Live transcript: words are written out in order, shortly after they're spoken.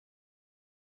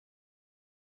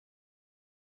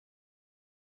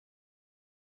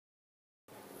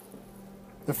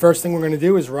The first thing we're going to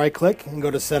do is right click and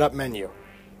go to Setup menu.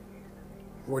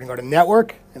 We're going to go to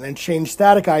Network and then change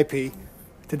Static IP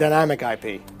to Dynamic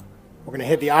IP. We're going to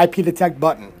hit the IP Detect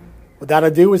button. What that'll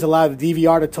do is allow the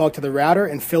DVR to talk to the router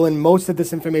and fill in most of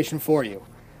this information for you.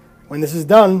 When this is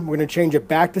done, we're going to change it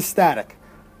back to static.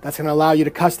 That's going to allow you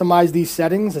to customize these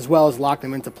settings as well as lock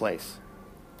them into place.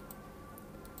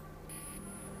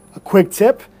 A quick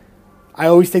tip, I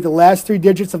always take the last 3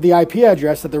 digits of the IP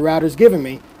address that the router's given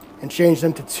me and change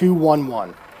them to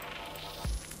 211.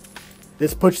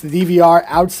 This puts the DVR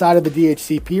outside of the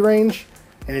DHCP range,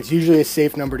 and it's usually a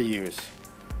safe number to use.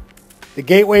 The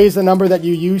gateway is the number that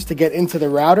you use to get into the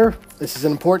router. This is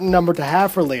an important number to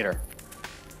have for later.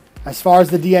 As far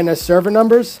as the DNS server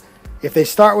numbers, if they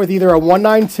start with either a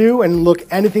 192 and look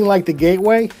anything like the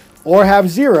gateway, or have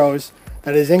zeros,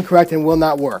 that is incorrect and will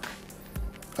not work.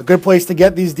 A good place to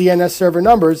get these DNS server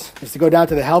numbers is to go down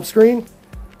to the help screen,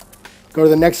 go to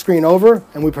the next screen over,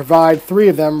 and we provide 3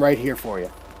 of them right here for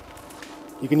you.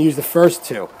 You can use the first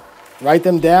 2. Write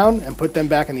them down and put them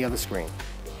back in the other screen.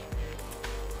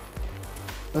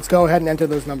 Let's go ahead and enter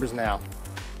those numbers now.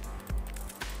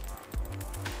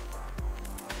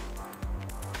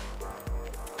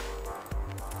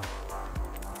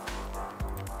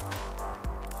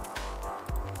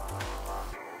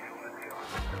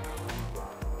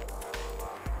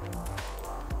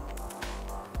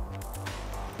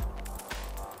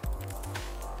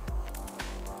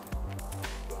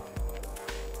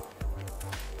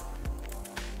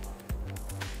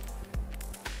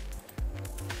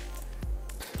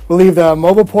 We'll leave the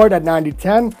mobile port at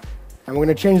 9010, and we're going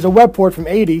to change the web port from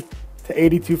 80 to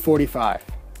 8245.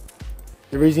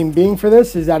 The reason being for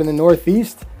this is that in the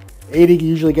Northeast, 80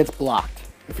 usually gets blocked.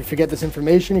 If you forget this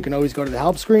information, you can always go to the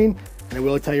help screen, and it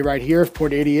will tell you right here if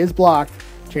port 80 is blocked,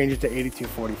 change it to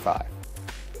 8245.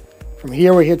 From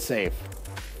here, we hit save.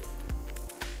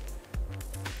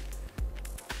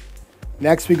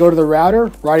 Next, we go to the router,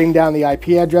 writing down the IP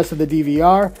address of the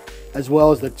DVR, as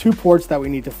well as the 2 ports that we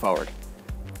need to forward.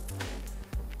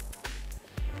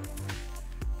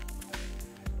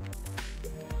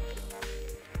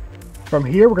 From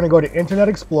here, we're going to go to Internet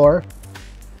Explorer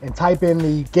and type in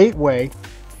the gateway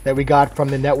that we got from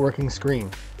the networking screen.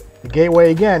 The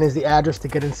gateway, again, is the address to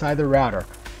get inside the router.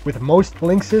 With most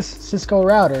Linksys Cisco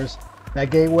routers, that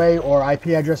gateway or IP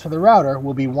address for the router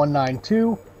will be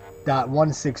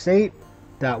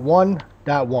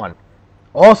 192.168.1.1.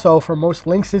 Also, for most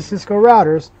Linksys Cisco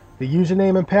routers, the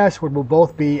username and password will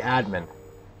both be admin.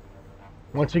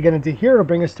 Once we get into here, it'll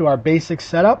bring us to our basic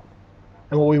setup.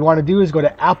 And what we want to do is go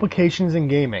to Applications and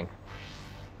Gaming.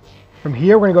 From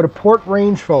here, we're going to go to Port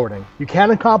Range Forwarding. You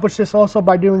can accomplish this also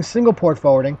by doing single port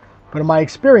forwarding, but in my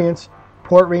experience,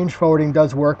 Port Range Forwarding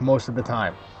does work most of the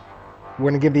time. We're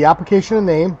going to give the application a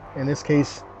name, in this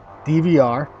case,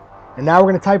 DVR, and now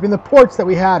we're going to type in the ports that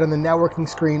we had on the networking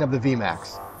screen of the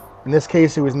VMAX. In this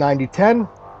case, it was 9010, and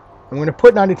we're going to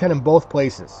put 9010 in both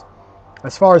places.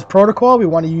 As far as protocol, we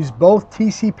want to use both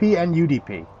TCP and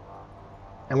UDP.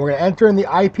 And we're going to enter in the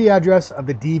IP address of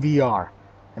the DVR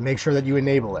and make sure that you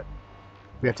enable it.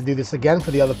 We have to do this again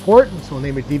for the other port, so we'll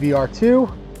name it DVR2.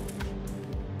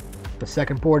 The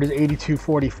second port is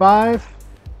 8245.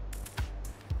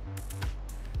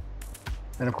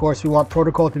 And of course, we want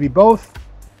protocol to be both.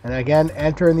 And again,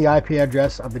 enter in the IP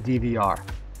address of the DVR.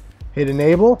 Hit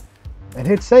enable and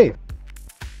hit save.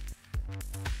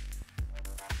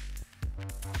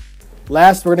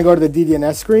 Last, we're going to go to the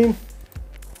DDNS screen.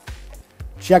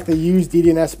 Check the Use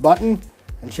DDNS button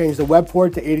and change the web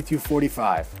port to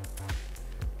 8245.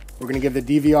 We're going to give the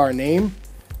DVR a name.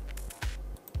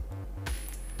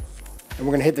 And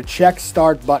we're going to hit the Check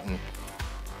Start button.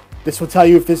 This will tell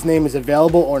you if this name is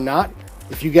available or not.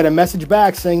 If you get a message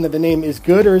back saying that the name is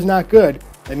good or is not good,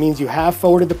 that means you have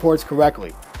forwarded the ports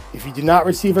correctly. If you do not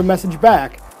receive a message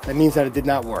back, that means that it did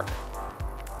not work.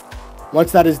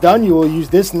 Once that is done, you will use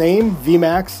this name,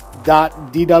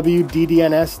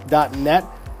 vmax.dwddns.net,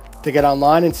 to get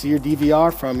online and see your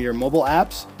DVR from your mobile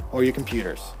apps or your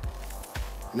computers.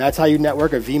 And that's how you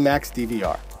network a VMAX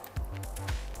DVR.